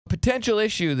potential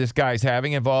issue this guy's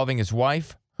having involving his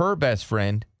wife, her best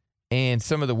friend, and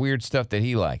some of the weird stuff that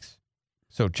he likes.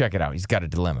 So check it out. He's got a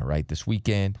dilemma, right? This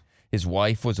weekend, his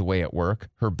wife was away at work.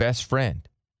 Her best friend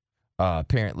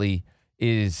apparently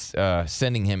is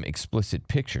sending him explicit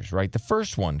pictures, right? The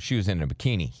first one, she was in a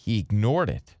bikini. He ignored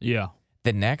it. Yeah.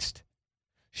 The next,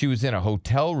 she was in a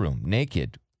hotel room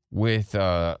naked with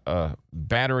a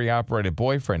battery-operated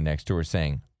boyfriend next to her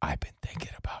saying, I've been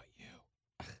thinking about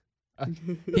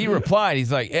you. He replied,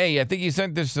 he's like, hey, I think you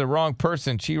sent this to the wrong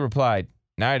person. She replied,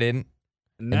 no, I didn't.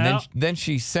 No. And then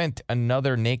she sent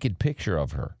another naked picture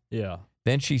of her. Yeah.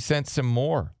 Then she sent some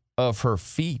more of her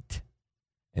feet.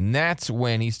 And that's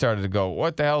when he started to go,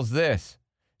 what the hell's this?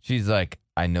 She's like,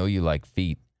 I know you like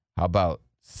feet. How about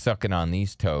sucking on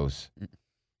these toes?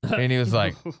 And he was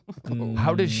like,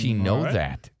 how does she know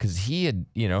that? Because he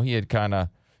had kind of,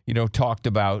 talked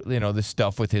about, this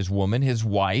stuff with his woman, his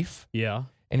wife. Yeah.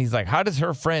 And he's like, how does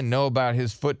her friend know about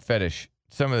his foot fetish?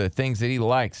 Some of the things that he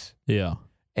likes. Yeah.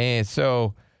 And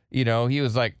so, he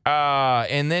was like,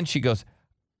 and then she goes,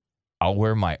 I'll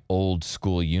wear my old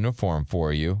school uniform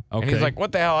for you. Okay. And he's like,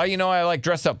 what the hell? I like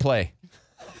dress up play.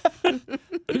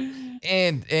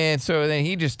 and so then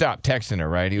he just stopped texting her,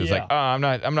 right? He was like, I'm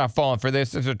not falling for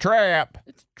this. It's a trap.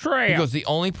 It's a trap. He goes, the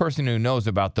only person who knows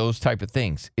about those type of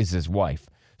things is his wife.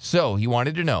 So he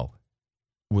wanted to know,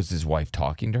 was his wife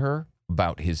talking to her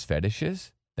about his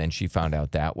fetishes? Then she found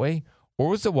out that way. Or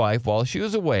was the wife, while she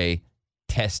was away,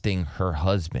 testing her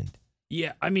husband?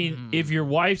 Yeah, I mean, if your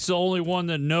wife's the only one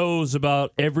that knows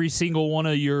about every single one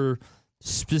of your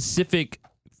specific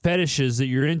fetishes that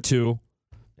you're into.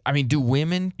 I mean, do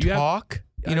women talk?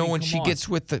 When she on. gets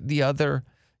with the other,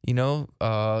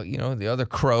 the other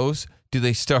crows, do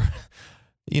they start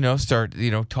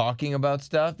talking about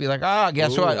stuff? Be like,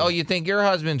 guess what? Oh, you think your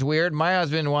husband's weird? My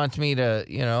husband wants me to,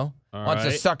 wants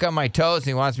to suck on my toes and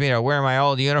he wants me to wear my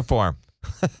old uniform.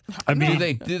 I mean,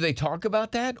 do they talk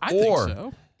about that? I think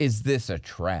so. Is this a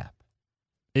trap?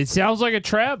 It sounds like a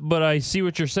trap, but I see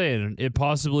what you're saying. It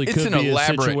possibly could be an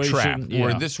elaborate a situation trap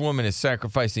where this woman is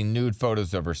sacrificing nude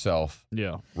photos of herself.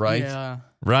 Yeah. Right? Yeah.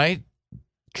 Right?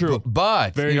 True.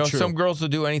 But Very true. Some girls will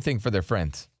do anything for their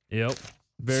friends. Yep.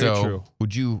 Very true.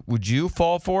 Would you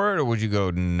fall for it or would you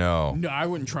go no? No, I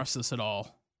wouldn't trust this at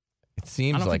all. It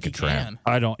seems like a trap. Can.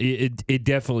 I don't. It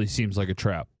definitely seems like a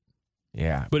trap.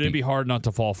 Yeah. But it'd be hard not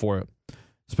to fall for it,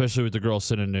 especially with the girl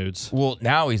sending nudes. Well,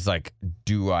 now he's like,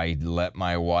 do I let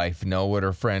my wife know what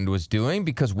her friend was doing?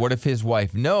 Because what if his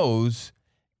wife knows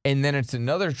and then it's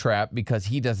another trap because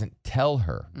he doesn't tell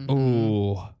her? Mm-hmm.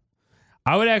 Ooh.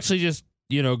 I would actually just,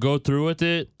 go through with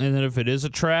it. And then if it is a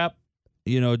trap,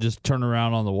 just turn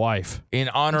around on the wife. In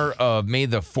honor of May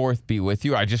the 4th be with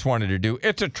you, I just wanted to do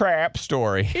It's a Trap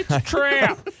story. It's a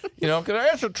trap.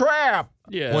 Because it's a trap.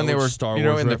 Yeah. When they were, Star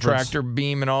Wars in the reference. tractor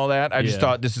beam and all that. I just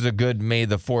thought this is a good May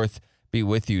the 4th be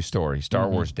with you story, Star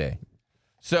Wars Day. I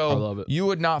So love it. you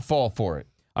would not fall for it.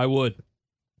 I would.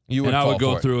 You would And I fall would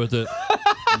go for it. through with it.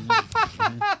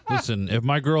 Listen, if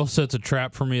my girl sets a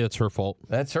trap for me, that's her fault.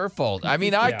 That's her fault. I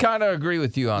mean, I kind of agree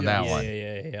with you on that one.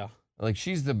 Yeah. Like,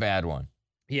 she's the bad one.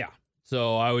 Yeah.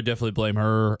 So I would definitely blame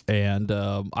her, and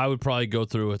I would probably go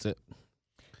through with it,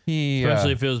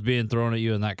 especially if it was being thrown at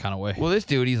you in that kind of way. Well, this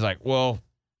dude, he's like,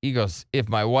 he goes, if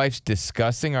my wife's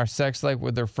discussing our sex life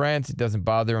with her friends, it doesn't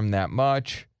bother him that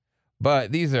much.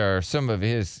 But these are some of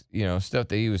his, stuff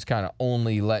that he was kind of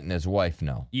only letting his wife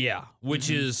know. Yeah, which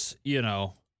is,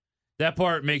 that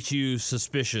part makes you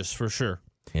suspicious for sure.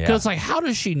 Yeah. Because it's like, how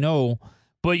does she know?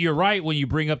 But you're right when you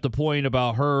bring up the point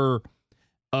about her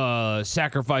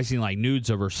sacrificing like nudes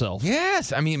of herself.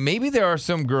 Yes. I mean, maybe there are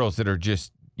some girls that are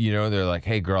just, they're like,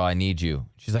 hey, girl, I need you.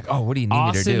 She's like, oh, what do you need I'll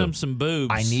me to send do? him some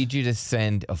boobs. I need you to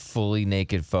send a fully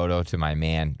naked photo to my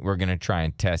man. We're going to try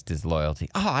and test his loyalty.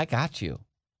 Oh, I got you.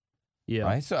 Yeah.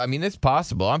 Right? So, I mean, it's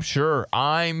possible. I'm sure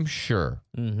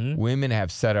Mm-hmm. women have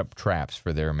set up traps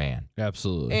for their man.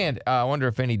 Absolutely. And I wonder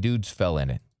if any dudes fell in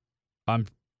it. I'm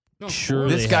No, sure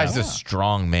This they guy's have. a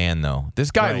strong man, though.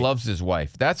 This guy Right. loves his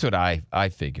wife. That's what I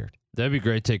figured. That'd be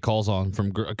great to take calls on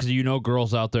from because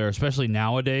girls out there, especially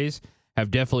nowadays,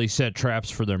 have definitely set traps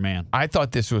for their man. I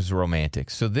thought this was romantic.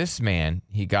 So this man,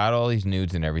 he got all these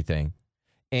nudes and everything.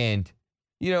 And,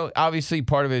 obviously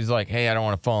part of it is like, hey, I don't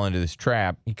want to fall into this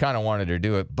trap. He kind of wanted to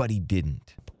do it, but he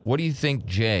didn't. What do you think,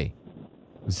 Jay?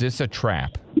 Is this a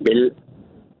trap? Billy,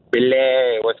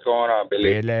 what's going on,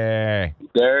 Billy?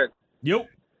 Derek, Yep.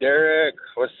 Derek,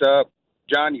 what's up?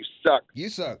 John, you suck. You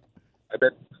suck. I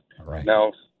bet. All right.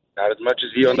 No, not as much as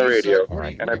you on the radio. suck. All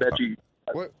right. And I bet you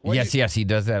Yes, he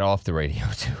does that off the radio,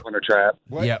 too. on a trap.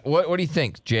 What? Yeah, what do you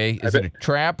think, Jay? Is it a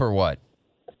trap or what?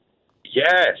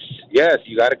 Yes,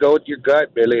 you got to go with your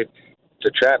gut, Billy. It's a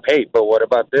trap. Hey, but what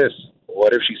about this?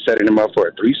 What if she's setting him up for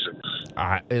a threesome?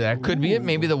 That could be it.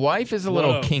 Maybe the wife is a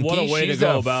little kinky. What a way She's to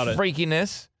go a about it.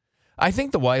 freakiness. I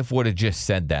think the wife would have just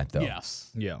said that, though.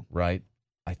 Yes. Yeah. Right?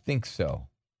 I think so.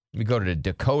 Let me go to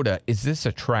Dakota. Is this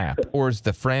a trap? Or is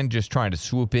the friend just trying to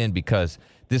swoop in because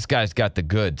this guy's got the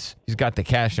goods? He's got the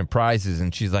cash and prizes,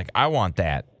 and she's like, I want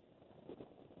that.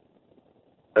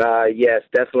 Yes,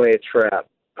 definitely a trap.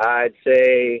 I'd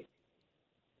say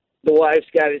the wife's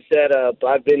got it set up.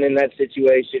 I've been in that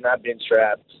situation. I've been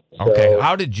trapped. So, Okay.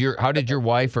 How did your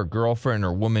wife or girlfriend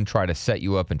or woman try to set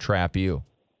you up and trap you?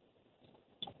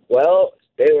 well,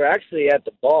 they were actually at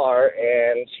the bar,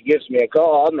 and she gives me a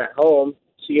call. I'm at home.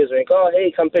 She gives me a call.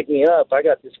 Hey, come pick me up. I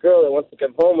got this girl that wants to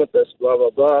come home with us, blah,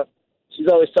 blah, blah. She's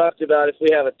always talked about if we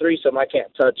have a threesome, I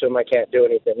can't touch him. I can't do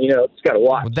anything. You know, it's got to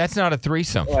watch. Well, that's not a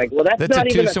threesome. I'm like, well, that's a not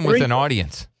even a twosome with an threesome.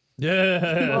 audience.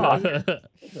 Yeah.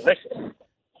 Listen.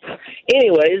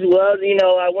 Anyways, well, you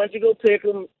know, I went to go pick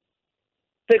them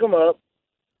up.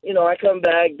 You know, I come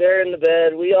back. They're in the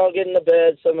bed. We all get in the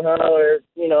bed somehow, or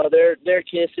you know, they're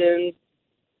kissing.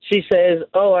 She says,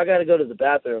 "Oh, I got to go to the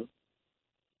bathroom."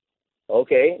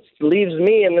 Okay, leaves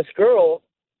me and this girl.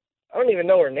 I don't even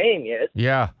know her name yet.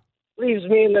 Yeah. Leaves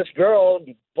me and this girl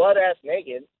butt ass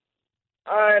naked.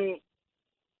 I'm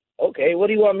okay. What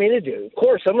do you want me to do? Of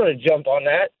course, I'm going to jump on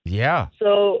that. Yeah.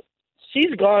 So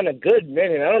she's gone a good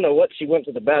minute. I don't know what she went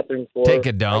to the bathroom for. Take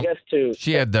a dump. I guess to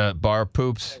She had the bar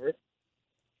poops. whatever.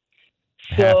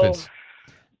 Happens.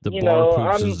 The you bar know,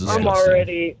 poops is I'm disgusting.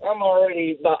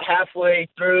 already about halfway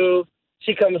through.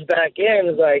 She comes back in and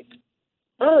is like,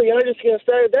 "Oh, you're just gonna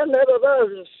start that?" Blah, blah, blah.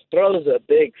 Just throws a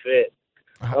big fit.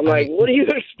 I'm like, "What do you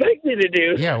expect me to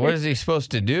do?" Yeah, what is he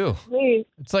supposed to do? Me.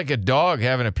 It's like a dog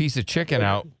having a piece of chicken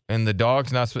out, and the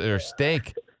dog's not or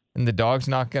steak, and the dog's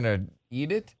not gonna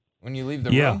eat it when you leave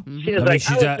the Yeah. room. She was I mean, like,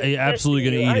 she's "I was absolutely expecting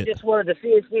gonna you. eat I it." just wanted to see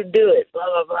if you'd do it." Blah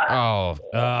blah blah.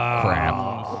 Oh,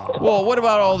 crap. Well, what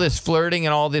about all this flirting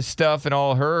and all this stuff and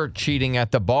all her cheating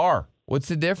at the bar? What's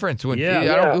the difference?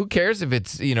 Yeah. Who cares if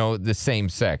it's, the same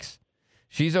sex?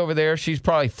 She's over there. She's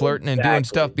probably flirting and doing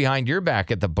Exactly. stuff behind your back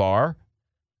at the bar.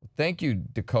 Thank you,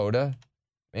 Dakota.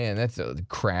 Man, that's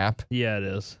crap. Yeah, it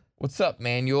is. What's up,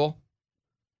 Manuel?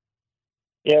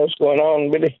 Yeah, what's going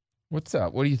on, Billy? What's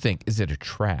up? What do you think? Is it a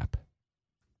trap?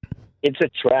 It's a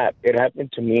trap. It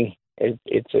happened to me.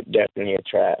 It's definitely a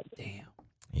trap. Damn.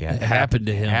 Yeah, It happened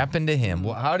to him. Happened to him.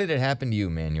 Well, how did it happen to you,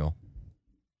 Manuel?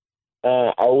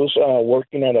 I was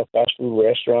working at a fast food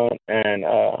restaurant, and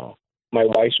my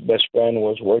wife's best friend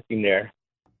was working there.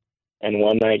 And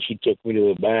one night she took me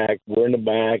to the back. We're in the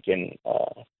back, and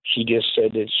she just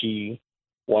said that she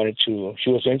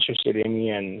was interested in me,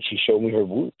 and she showed me her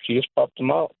boobs. She just popped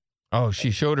them out. Oh,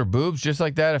 she showed her boobs just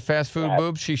like that, a fast food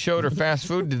boobs? She showed her fast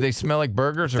food. Did they smell like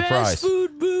burgers or Fast fries?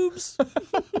 food boobs.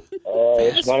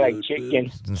 It smelled like chicken.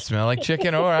 Doesn't smell like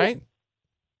chicken? All right.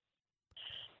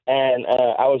 And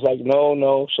I was like,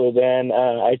 no. So then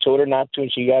I told her not to,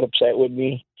 and she got upset with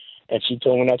me. And she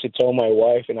told me not to tell my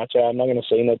wife. And I said, I'm not going to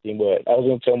say nothing, but I was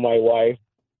going to tell my wife.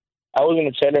 I was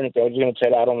going to tell her anything. I was going to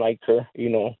tell her I don't like her. You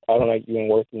know, I don't like even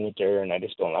working with her, and I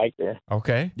just don't like her.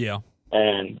 Okay. Yeah.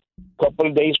 And a couple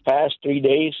of days passed, 3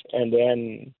 days, and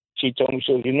then she told me,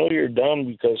 she goes, you're dumb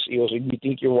because, if you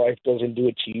think your wife doesn't do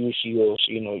it to you, she goes,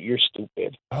 you're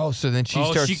stupid. Oh, so then she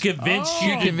She starts. convinced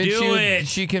you to do it.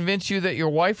 She convinced you that your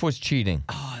wife was cheating.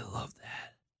 Oh, I love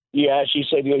that. Yeah, she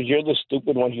said, you're the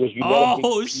stupid one. She goes, you got a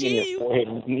Oh, big pee in your forehead,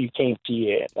 and you can't see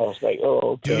it. I was like, oh,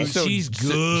 okay. Dude, she's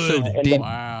good. And did,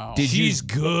 Wow. did you, She's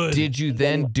good. Did you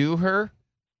then do her?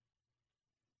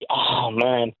 Oh,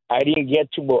 man. I didn't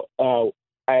get to, but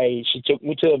she took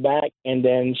me to the back, and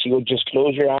then she would just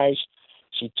close your eyes.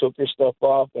 She took her stuff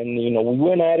off, and, we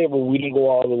went at it, but we didn't go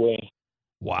all the way.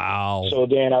 Wow. So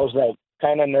then I was, like,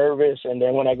 kind of nervous, and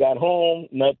then when I got home,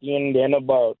 nothing. Then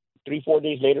about 3-4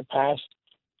 days later passed,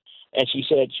 and she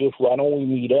said, why don't we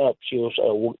meet up? She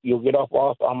was, you'll get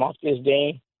off. I'm off this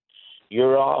day.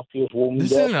 You're off. We'll meet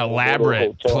This is up, an and we'll go to a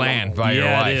elaborate hotel. plan by your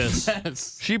Yeah, wife. it is.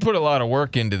 Yes. She put a lot of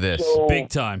work into this. So- Big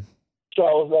time. So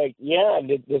I was like, yeah,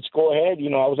 let's go ahead.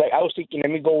 I was thinking,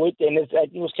 let me go with it. And I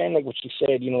think it was kind of like what she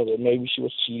said, that maybe she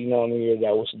was cheating on me, or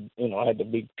that was, I had the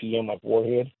big P on my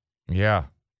forehead. Yeah.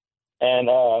 And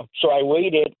so I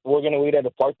waited. We're going to wait at a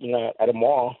parking lot at a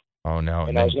mall. Oh, no.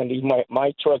 And I was going to leave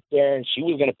my truck there, and she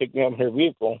was going to pick me up in her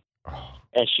vehicle.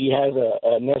 And she has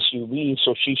an SUV,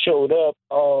 so she showed up.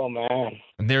 Oh, man.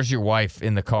 And there's your wife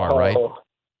in the car, right?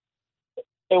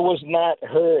 It was not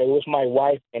her. It was my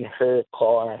wife in her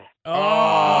car.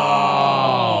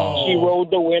 Oh. She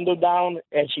rolled the window down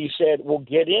and she said, "Well,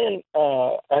 get in."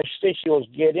 I think she was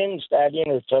 "Get in, stallion,"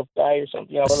 or "tough guy" or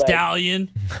something. I was like, Stallion.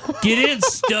 Get in,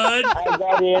 stud. I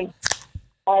got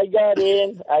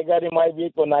in. I got in my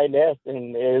vehicle and I left,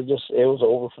 and it was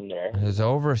over from there. It was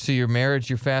over. So your marriage,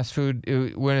 your fast food,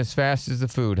 it went as fast as the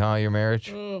food, huh? Your marriage?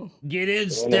 Get in,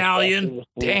 stallion.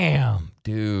 Damn,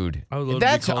 dude. I would love to be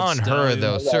That's called on her, stallion.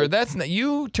 though, sir. That's not,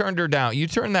 you turned her down. You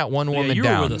turned that one woman you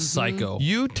down. were with a psycho.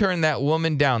 You turned that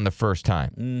woman down the first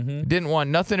time. Mm-hmm. Didn't want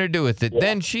nothing to do with it. Yeah.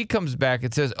 Then she comes back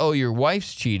and says, "Oh, your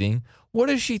wife's cheating." What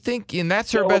does she think? And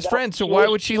that's her No, best that- friend. So she why was-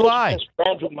 would she was lie? Best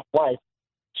friends with my wife.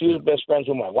 She was best friends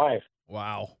with my wife.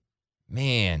 Wow.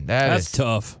 Man, That's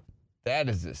tough. that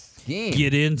is a scheme.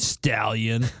 Get in,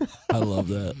 stallion. I love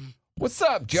that. What's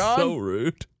up, John? So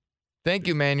rude. Thank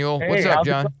you, Manuel. Hey, What's up, how's it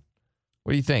John? going?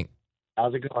 What do you think?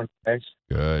 How's it going, guys?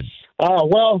 Good.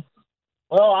 Well,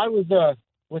 I was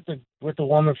with the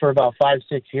woman for about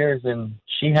 5-6 years, and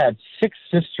she had 6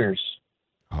 sisters.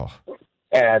 Oh,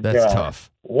 And that's tough.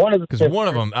 One of the Because one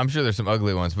of them, I'm sure there's some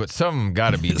ugly ones, but some of them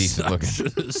got to be decent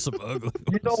looking. Some ugly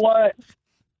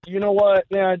You know what,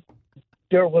 man?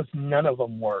 There was none of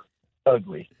them were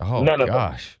ugly. Oh, None of them.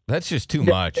 gosh. That's just too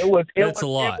much. It was. That's a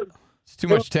lot. It's too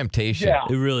much temptation. Yeah.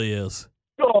 It really is.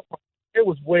 It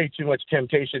was way too much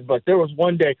temptation. But there was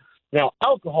one day. Now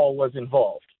alcohol was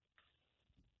involved,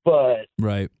 but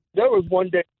Right. there was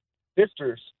one day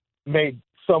sisters made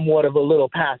somewhat of a little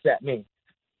pass at me.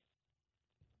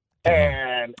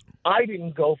 And I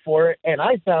didn't go for it, and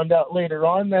I found out later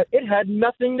on that it had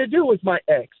nothing to do with my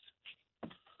ex.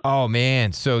 Oh,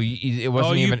 man. So it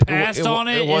wasn't you even. passed on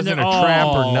it? It wasn't and a then- trap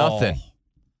or Oh. nothing.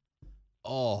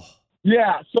 Oh.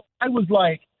 Yeah, so I was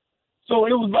like,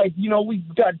 we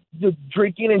got the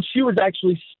drinking, and she was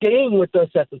actually staying with us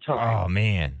at the time. Oh,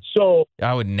 man. So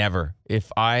I would never.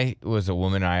 If I was a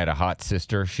woman, I had a hot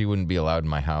sister, she wouldn't be allowed in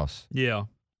my house. Yeah.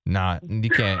 You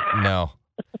can't. No.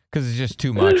 Because it's just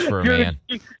too much for a man.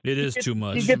 It is too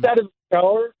much. She gets out of the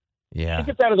shower. Yeah. She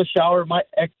gets out of the shower. My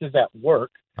ex is at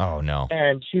work, Oh, no.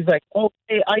 and she's like, "Oh,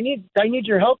 hey, I need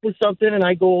your help with something." And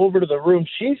I go over to the room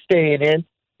she's staying in,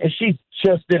 and she's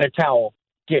just in a towel,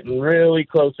 getting really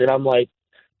close. And I'm like,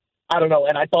 I don't know.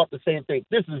 And I thought the same thing.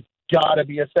 This has got to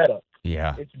be a setup.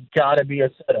 Yeah. It's got to be a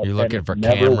setup. You're And looking it for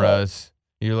never was. cameras.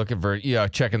 You're looking for,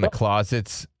 checking the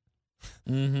closets.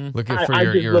 Mm-hmm. Looking for I'm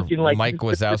just your looking like- Mike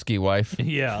Wazowski wife.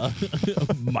 Yeah.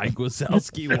 Mike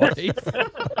Wazowski wife.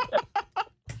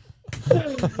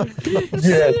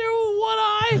 Yeah. One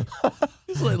eye.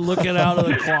 He's like looking out of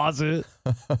the closet.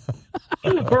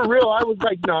 For real, I was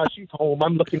like, "Nah, she's home."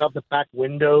 I'm looking out the back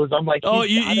windows. I'm like, Oh,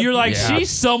 "She's gotta you're be like, Yeah. she's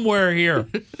somewhere here.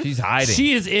 She's hiding.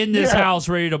 She is in this Yeah. house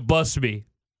ready to bust me.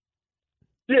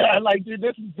 Yeah, like, dude,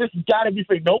 this has got to be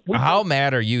fake. Nope. How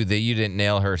mad are you that you didn't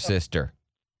nail her sister?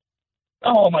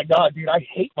 Oh my god, dude, I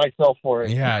hate myself for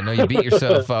it. Yeah, no, you beat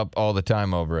yourself up all the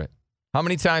time over it. How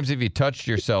many times have you touched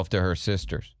yourself to her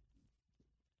sisters?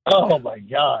 Oh my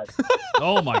god.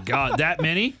 Oh my God, that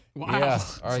many? Wow. Yeah.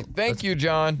 All right. Thank you,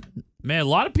 John. Man, a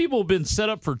lot of people have been set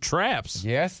up for traps.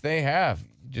 Yes, they have.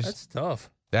 That's tough.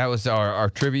 That was our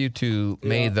tribute to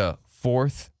May the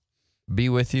 4th be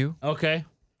with you. Okay.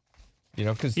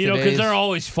 Because Because they're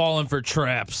always falling for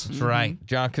traps. That's right,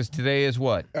 John. Because today is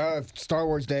what? Star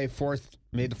Wars Day, 4th.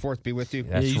 May the 4th be with you.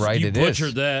 That's Yeah, right. You It is.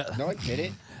 butchered that. No, I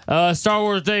didn't. Star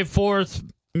Wars Day, 4th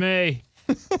May.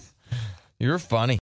 You're funny.